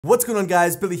What's going on,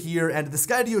 guys? Billy here, and the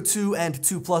Skydio 2 and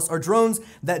 2 Plus are drones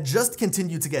that just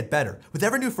continue to get better. With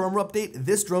every new firmware update,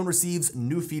 this drone receives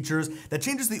new features that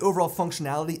changes the overall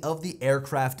functionality of the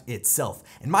aircraft itself.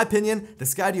 In my opinion, the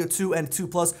Skydio 2 and 2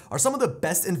 Plus are some of the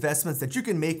best investments that you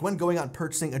can make when going out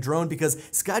purchasing a drone, because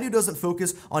Skydio doesn't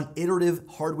focus on iterative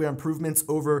hardware improvements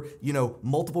over,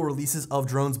 multiple releases of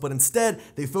drones, but instead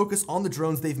they focus on the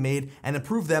drones they've made and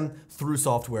improve them through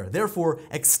software, therefore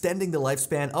extending the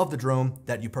lifespan of the drone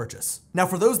that you purchase. Now,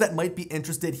 for those that might be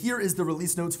interested, here is the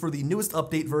release notes for the newest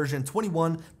update version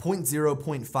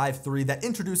 21.0.53 that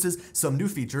introduces some new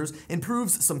features,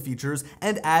 improves some features,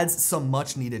 and adds some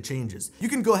much needed changes. You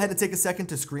can go ahead and take a second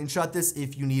to screenshot this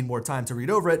if you need more time to read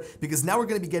over it, because now we're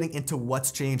going to be getting into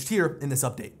what's changed here in this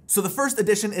update. So the first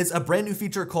addition is a brand new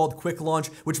feature called Quick Launch,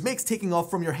 which makes taking off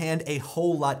from your hand a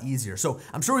whole lot easier. So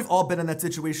I'm sure we've all been in that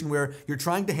situation where you're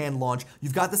trying to hand launch,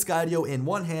 you've got the Skydio in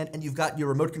one hand and you've got your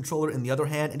remote controller in the other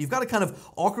hand, and you've got to kind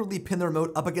of awkwardly pin the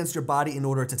remote up against your body in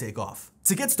order to take off.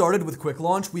 To get started with Quick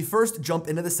Launch, we first jump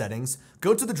into the settings,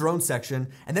 go to the drone section,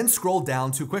 and then scroll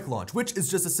down to Quick Launch, which is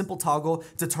just a simple toggle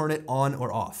to turn it on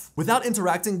or off. Without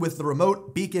interacting with the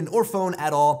remote, beacon, or phone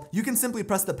at all, you can simply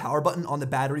press the power button on the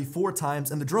battery 4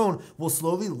 times and the drone will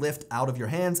slowly lift out of your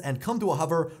hands and come to a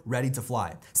hover ready to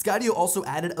fly. Skydio also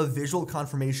added a visual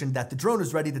confirmation that the drone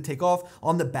is ready to take off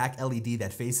on the back LED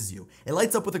that faces you. It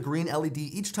lights up with a green LED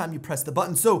each time you press the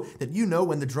button so that you know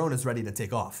when the drone is ready to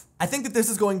take off. I think that this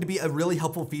is going to be a really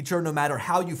helpful feature no matter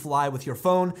how you fly with your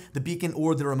phone, the beacon,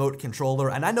 or the remote controller,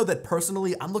 and I know that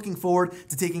personally I'm looking forward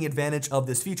to taking advantage of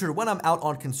this feature when I'm out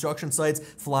on construction sites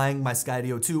flying my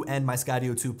Skydio 2 and my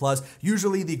Skydio 2 Plus.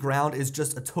 Usually the ground is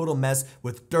just a total mess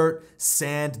with dirt,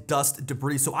 sand, dust,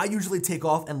 debris, so I usually take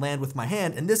off and land with my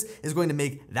hand, and this is going to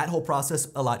make that whole process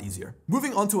a lot easier.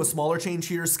 Moving on to a smaller change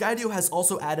here, Skydio has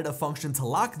also added a function to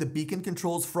lock the beacon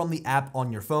controls from the app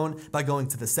on your phone by going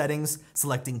to the settings,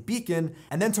 selecting beacon,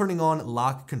 and then turning on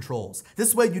lock controls.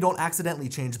 This way you don't accidentally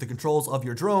change the controls of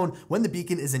your drone when the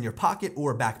beacon is in your pocket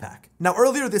or backpack. Now,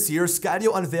 earlier this year,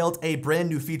 Skydio unveiled a brand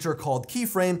new feature called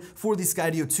KeyFrame for the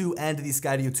Skydio 2 and the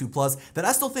Skydio 2 Plus that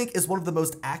I still think is one of the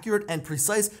most accurate and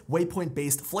precise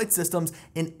waypoint-based flight systems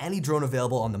in any drone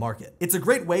available on the market. It's a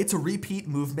great way to repeat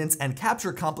movements and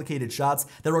capture complicated shots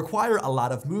that require a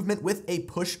lot of movement with a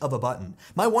push of a button.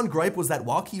 My one gripe was that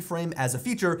while KeyFrame as a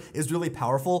feature is really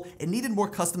powerful, it needed more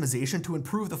customization to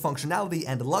improve the functionality,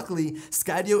 and luckily,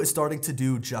 Skydio is starting to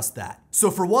do just that. So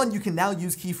for one, you can now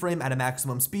use KeyFrame at a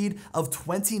maximum speed of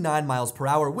 29 miles per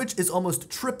hour, which is almost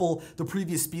triple the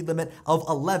previous speed limit of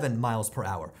 11 miles per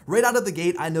hour. Right out of the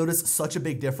gate, I noticed such a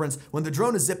big difference when the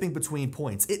drone is zipping between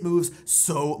points. It moves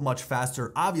so much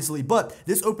faster, obviously, but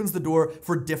this opens the door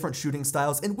for different shooting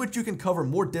styles in which you can cover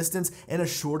more distance in a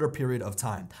shorter period of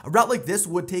time. A route like this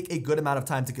would take a good amount of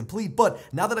time to complete, but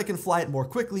now that I can fly it more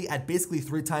quickly at basically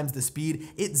 3 times the speed,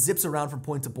 it zips around from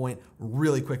point to point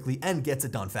really quickly and gets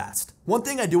it done fast. One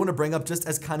thing I do want to bring up just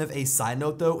as kind of a side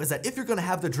note though is that if you're going to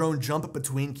have the drone jump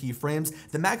between keyframes,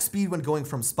 the max speed when going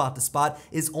from spot to spot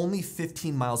is only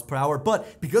 15 miles per hour,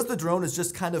 but because the drone is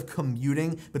just kind of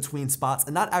commuting between spots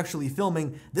and not actually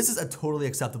filming, this is a totally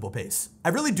acceptable pace. I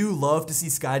really do love to see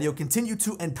Skydio continue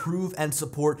to improve and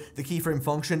support the keyframe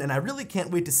function, and I really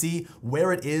can't wait to see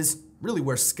where it is, really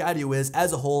where Skydio is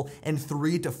as a whole in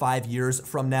 3 to 5 years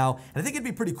from now. And I think it'd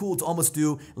be pretty cool to almost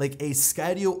do like a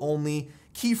Skydio only,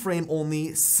 keyframe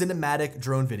only cinematic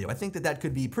drone video. I think that that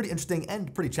could be pretty interesting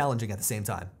and pretty challenging at the same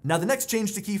time. Now, the next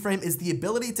change to keyframe is the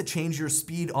ability to change your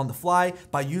speed on the fly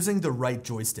by using the right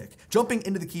joystick. Jumping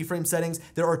into the keyframe settings,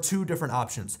 there are 2 different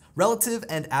options: relative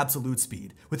and absolute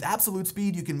speed. With absolute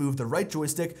speed, you can move the right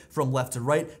joystick from left to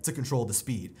right to control the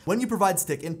speed. When you provide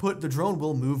stick input, the drone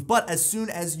will move, but as soon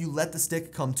as you let the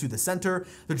stick come to the center,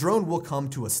 the drone will come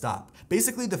to a stop.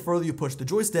 Basically, the further you push the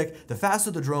joystick, the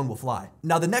faster the drone will fly.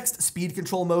 Now, the next speed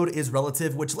control mode is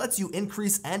relative, which lets you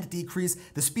increase and decrease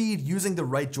the speed using the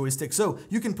right joystick. So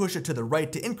you can push it to the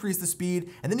right to increase the speed,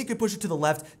 and then you can push it to the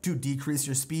left to decrease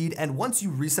your speed. And once you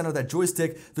recenter that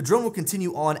joystick, the drone will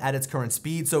continue on at its current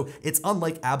speed. So it's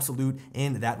unlike absolute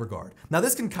in that regard. Now,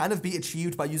 this can kind of be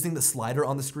achieved by using the slider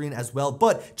on the screen as well,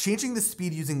 but changing the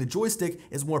speed using the joystick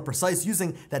is more precise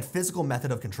using that physical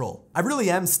method of control. I really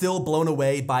am still blown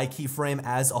away by KeyFrame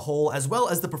as a whole, as well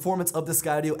as the performance of the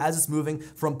Skydio as it's moving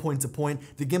from point to point.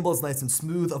 point, the gimbal is nice and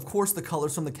smooth. Of course, the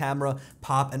colors from the camera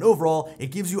pop, and overall,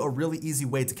 it gives you a really easy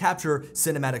way to capture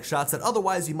cinematic shots that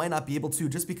otherwise you might not be able to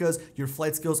just because your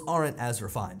flight skills aren't as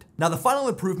refined. Now, the final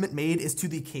improvement made is to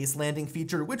the case landing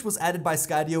feature, which was added by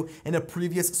Skydio in a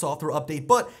previous software update,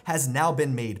 but has now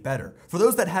been made better. For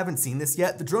those that haven't seen this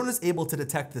yet, the drone is able to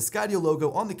detect the Skydio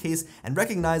logo on the case and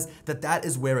recognize that that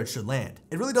is where it should land.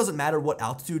 It really doesn't matter what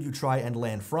altitude you try and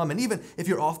land from, and even if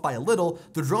you're off by a little,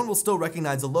 the drone will still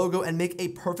recognize the logo and make a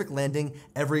perfect landing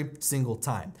every single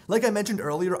time. Like I mentioned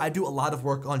earlier, I do a lot of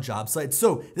work on job sites,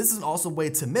 so this is an awesome way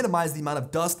to minimize the amount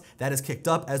of dust that is kicked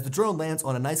up as the drone lands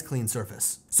on a nice clean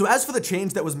surface. So as for the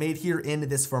change that was made here in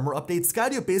this firmware update,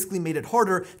 Skydio basically made it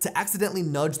harder to accidentally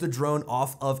nudge the drone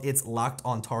off of its locked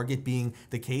on target being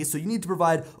the case, so you need to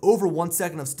provide over 1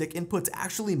 second of stick input to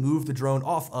actually move the drone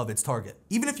off of its target.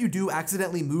 Even if you do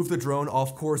accidentally move the drone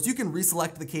off course, you can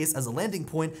reselect the case as a landing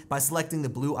point by selecting the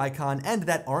blue icon, and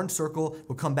that orange circle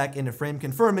will come back into frame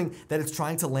confirming that it's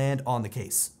trying to land on the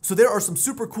case. So there are some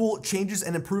super cool changes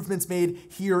and improvements made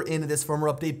here in this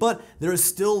firmware update, but there is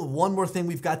still one more thing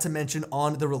we've got to mention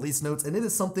on the release notes, and it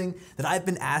is something that I've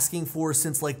been asking for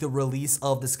since like the release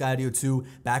of the Skydio 2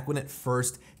 back when it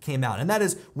first came out, and that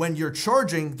is when you're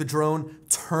charging the drone,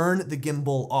 turn the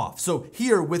gimbal off. So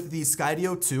here with the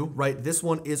Skydio 2, right, this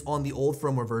one is on the old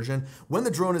firmware version. When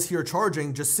the drone is here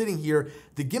charging, just sitting here,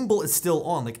 the gimbal is still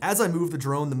on. Like as I move the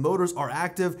drone, the motors are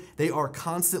active. They are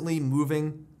constantly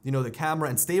moving, you know, the camera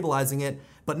and stabilizing it.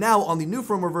 But now on the new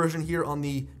firmware version here on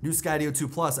the new Skydio 2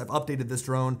 Plus, I've updated this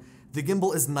drone. The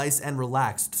gimbal is nice and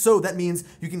relaxed. So that means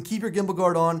you can keep your gimbal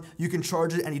guard on, you can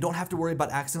charge it, and you don't have to worry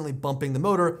about accidentally bumping the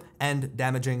motor and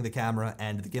damaging the camera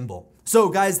and the gimbal. So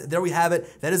guys, there we have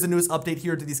it. That is the newest update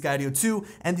here to the Skydio 2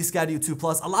 and the Skydio 2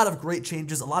 Plus. A lot of great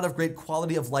changes, a lot of great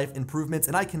quality of life improvements,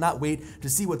 and I cannot wait to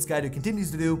see what Skydio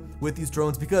continues to do with these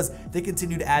drones because they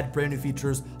continue to add brand new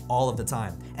features all of the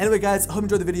time. Anyway guys, I hope you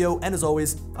enjoyed the video, and as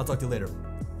always, I'll talk to you later.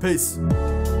 Peace.